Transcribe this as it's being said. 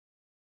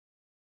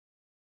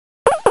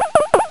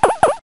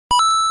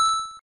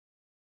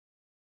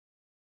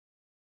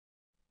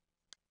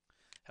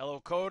Hello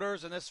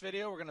coders, in this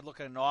video we're going to look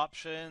at an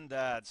option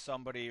that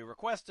somebody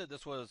requested.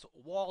 This was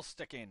wall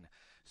sticking.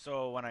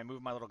 So when I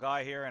move my little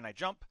guy here and I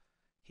jump,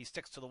 he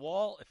sticks to the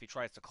wall. If he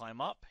tries to climb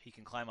up, he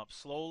can climb up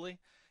slowly.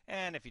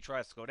 And if he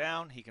tries to go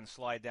down, he can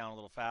slide down a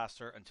little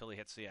faster until he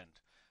hits the end.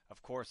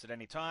 Of course, at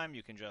any time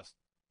you can just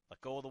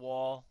let go of the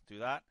wall, do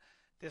that.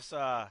 This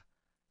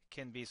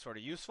can be sort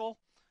of useful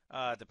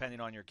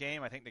depending on your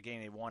game. I think the game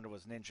they wanted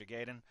was Ninja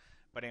Gaiden.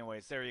 But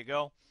anyways, there you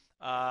go.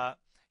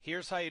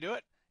 Here's how you do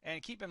it.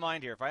 And keep in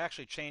mind here, if I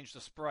actually change the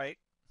sprite,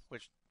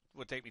 which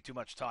would take me too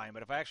much time,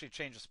 but if I actually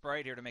change the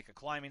sprite here to make a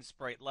climbing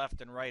sprite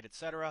left and right,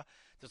 etc.,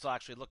 this will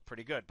actually look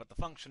pretty good. But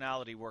the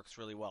functionality works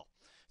really well.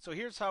 So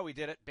here's how we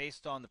did it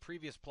based on the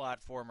previous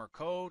platformer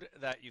code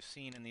that you've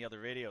seen in the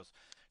other videos.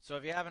 So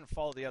if you haven't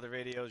followed the other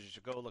videos, you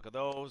should go look at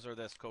those, or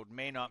this code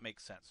may not make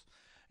sense.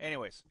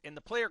 Anyways, in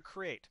the player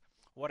create,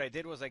 what I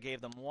did was I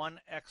gave them one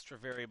extra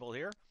variable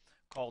here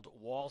called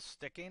wall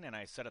sticking, and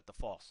I set it to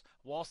false.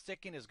 Wall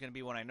sticking is going to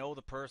be when I know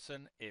the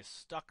person is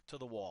stuck to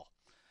the wall.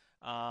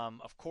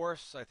 Of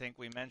course, I think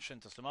we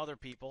mentioned to some other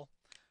people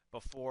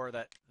before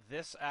that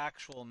this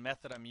actual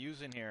method I'm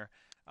using here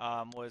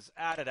was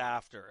added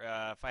after.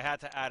 If I had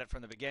to add it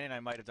from the beginning, I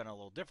might have done it a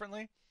little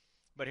differently,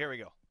 but here we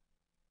go.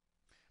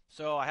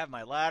 So I have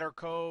my ladder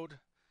code,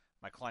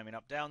 my climbing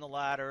up down the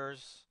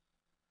ladders,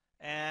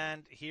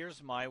 and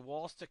here's my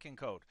wall sticking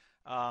code.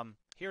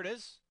 Here it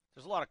is.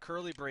 There's a lot of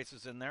curly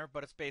braces in there,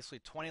 but it's basically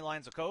 20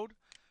 lines of code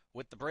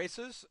with the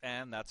braces,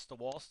 and that's the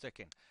wall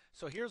sticking.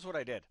 So here's what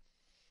I did.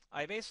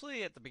 I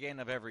basically, at the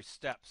beginning of every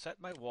step,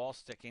 set my wall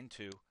sticking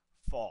to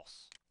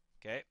false.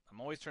 Okay, I'm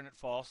always turning it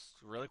false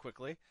really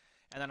quickly,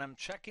 and then I'm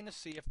checking to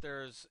see if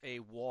there's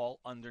a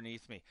wall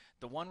underneath me.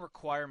 The one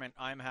requirement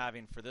I'm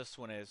having for this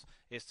one is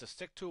to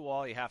stick to a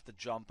wall, you have to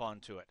jump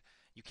onto it.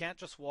 You can't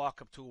just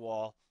walk up to a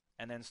wall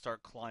and then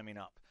start climbing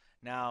up.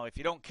 Now, if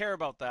you don't care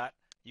about that,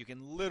 you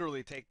can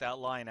literally take that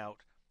line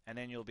out, and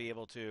then you'll be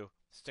able to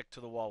stick to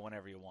the wall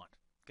whenever you want.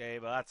 Okay,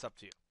 but that's up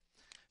to you.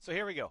 So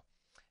here we go.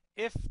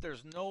 If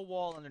there's no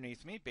wall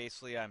underneath me,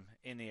 basically I'm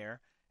in the air,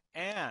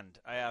 and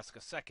I ask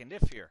a second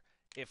if here.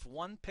 If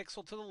 1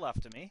 pixel to the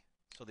left of me,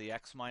 so the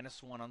x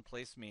minus 1 on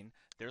place mean,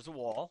 there's a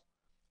wall,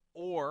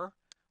 or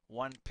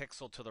 1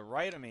 pixel to the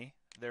right of me,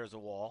 there's a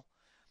wall,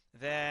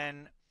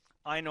 then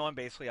I know I'm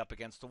basically up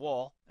against a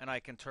wall, and I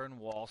can turn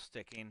wall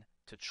sticking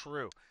to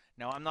true.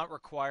 Now, I'm not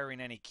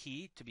requiring any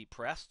key to be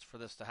pressed for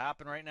this to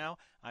happen right now.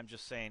 I'm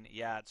just saying,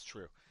 yeah, it's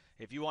true.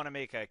 If you want to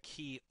make a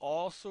key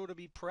also to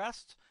be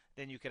pressed,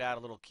 then you could add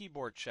a little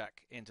keyboard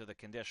check into the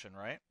condition,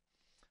 right?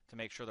 To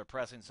make sure they're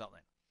pressing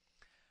something.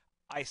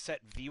 I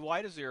set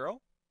Vy to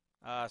 0,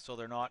 so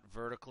they're not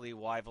vertically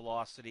Y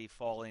velocity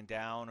falling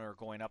down or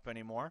going up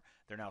anymore.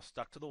 They're now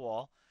stuck to the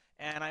wall.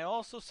 And I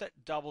also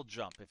set double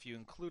jump. If you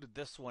included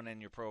this one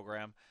in your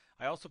program,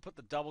 I also put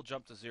the double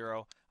jump to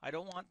 0. I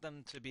don't want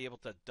them to be able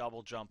to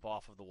double jump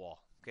off of the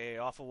wall. Okay,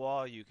 off a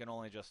wall, you can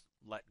only just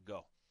let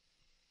go.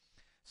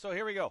 So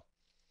here we go.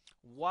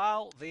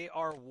 While they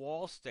are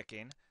wall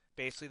sticking,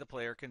 basically the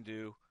player can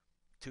do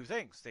two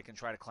things. They can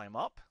try to climb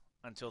up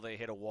until they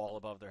hit a wall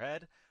above their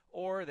head,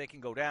 or they can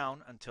go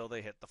down until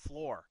they hit the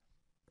floor.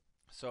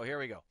 So here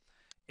we go.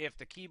 If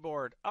the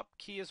keyboard up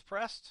key is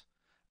pressed,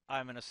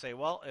 I'm going to say,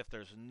 well, if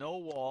there's no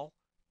wall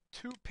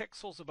 2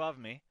 pixels above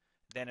me,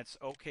 then it's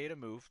okay to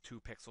move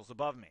 2 pixels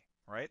above me,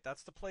 right?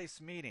 That's the place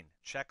meeting.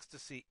 Checks to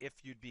see if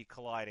you'd be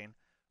colliding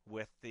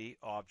with the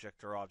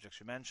object or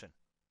objects you mentioned.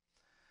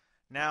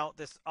 Now,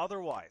 this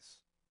otherwise.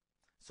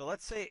 So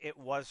let's say it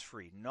was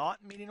free,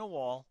 not meeting a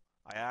wall,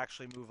 I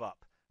actually move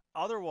up.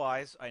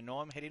 Otherwise, I know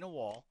I'm hitting a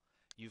wall.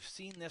 You've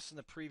seen this in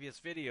the previous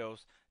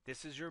videos.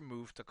 This is your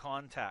move to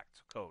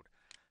contact code.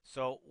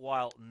 So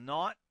while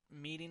not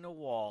meeting a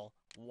wall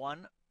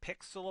 1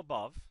 pixel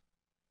above,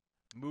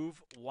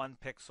 move 1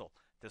 pixel.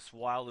 This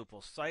while loop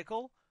will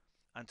cycle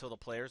until the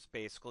player's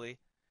basically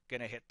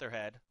going to hit their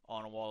head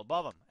on a wall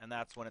above them, and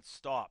that's when it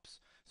stops.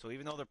 So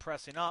even though they're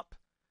pressing up,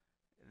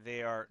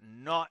 they are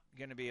not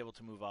going to be able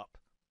to move up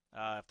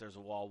if there's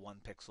a wall 1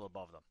 pixel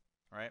above them,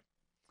 right?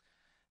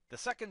 The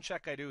second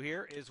check I do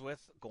here is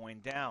with going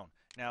down.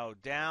 Now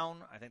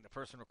down, I think the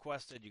person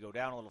requested you go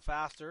down a little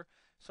faster,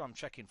 so I'm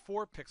checking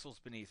 4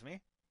 pixels beneath me.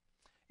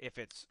 If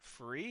it's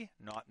free,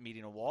 not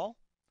meeting a wall,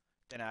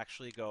 then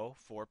actually go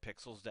 4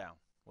 pixels down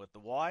with the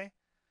Y.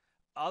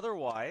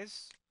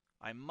 Otherwise,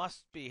 I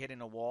must be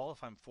hitting a wall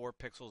if I'm 4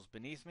 pixels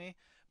beneath me,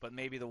 but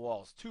maybe the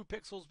wall's 2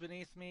 pixels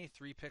beneath me,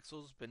 3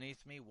 pixels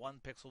beneath me, 1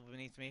 pixel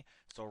beneath me.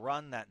 So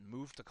run that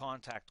move to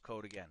contact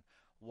code again.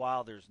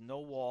 While there's no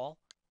wall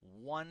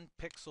 1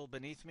 pixel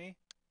beneath me,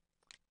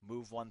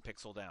 move 1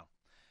 pixel down.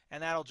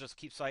 And that'll just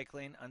keep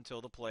cycling until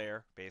the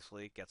player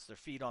basically gets their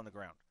feet on the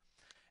ground.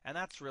 And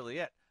that's really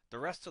it. The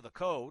rest of the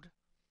code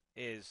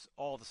is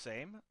all the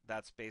same.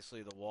 That's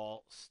basically the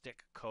wall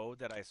stick code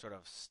that I sort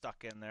of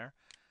stuck in there.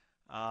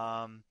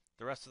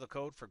 The rest of the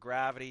code for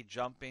gravity,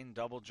 jumping,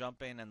 double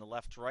jumping, and the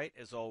left to right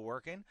is all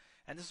working.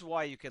 And this is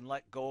why you can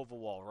let go of a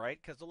wall, right?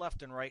 Because the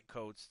left and right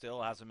code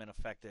still hasn't been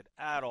affected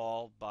at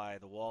all by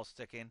the wall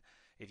sticking.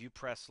 If you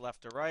press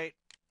left or right,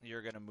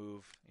 you're going to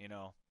move,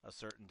 a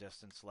certain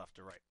distance left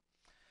or right.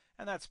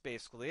 And that's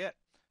basically it.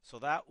 So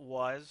that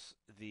was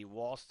the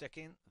wall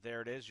sticking.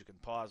 There it is. You can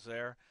pause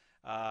there.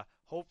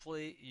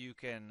 Hopefully you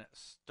can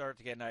start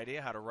to get an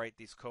idea how to write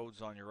these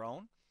codes on your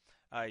own.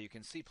 You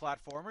can see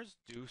platformers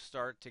do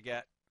start to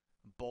get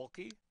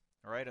bulky,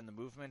 right, in the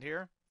movement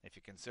here, if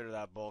you consider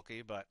that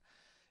bulky, but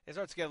it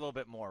starts to get a little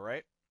bit more,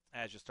 right,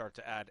 as you start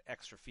to add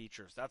extra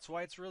features. That's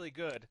why it's really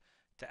good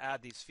to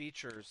add these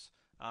features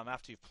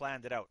after you've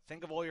planned it out.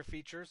 Think of all your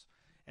features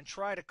and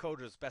try to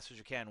code it as best as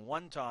you can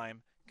one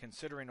time,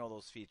 considering all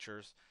those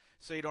features,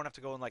 so you don't have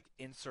to go and like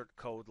insert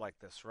code like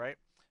this, right?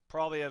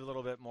 Probably a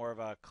little bit more of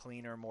a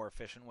cleaner, more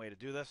efficient way to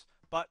do this,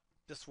 but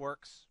this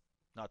works.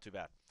 Not too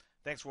bad.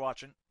 Thanks for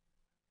watching.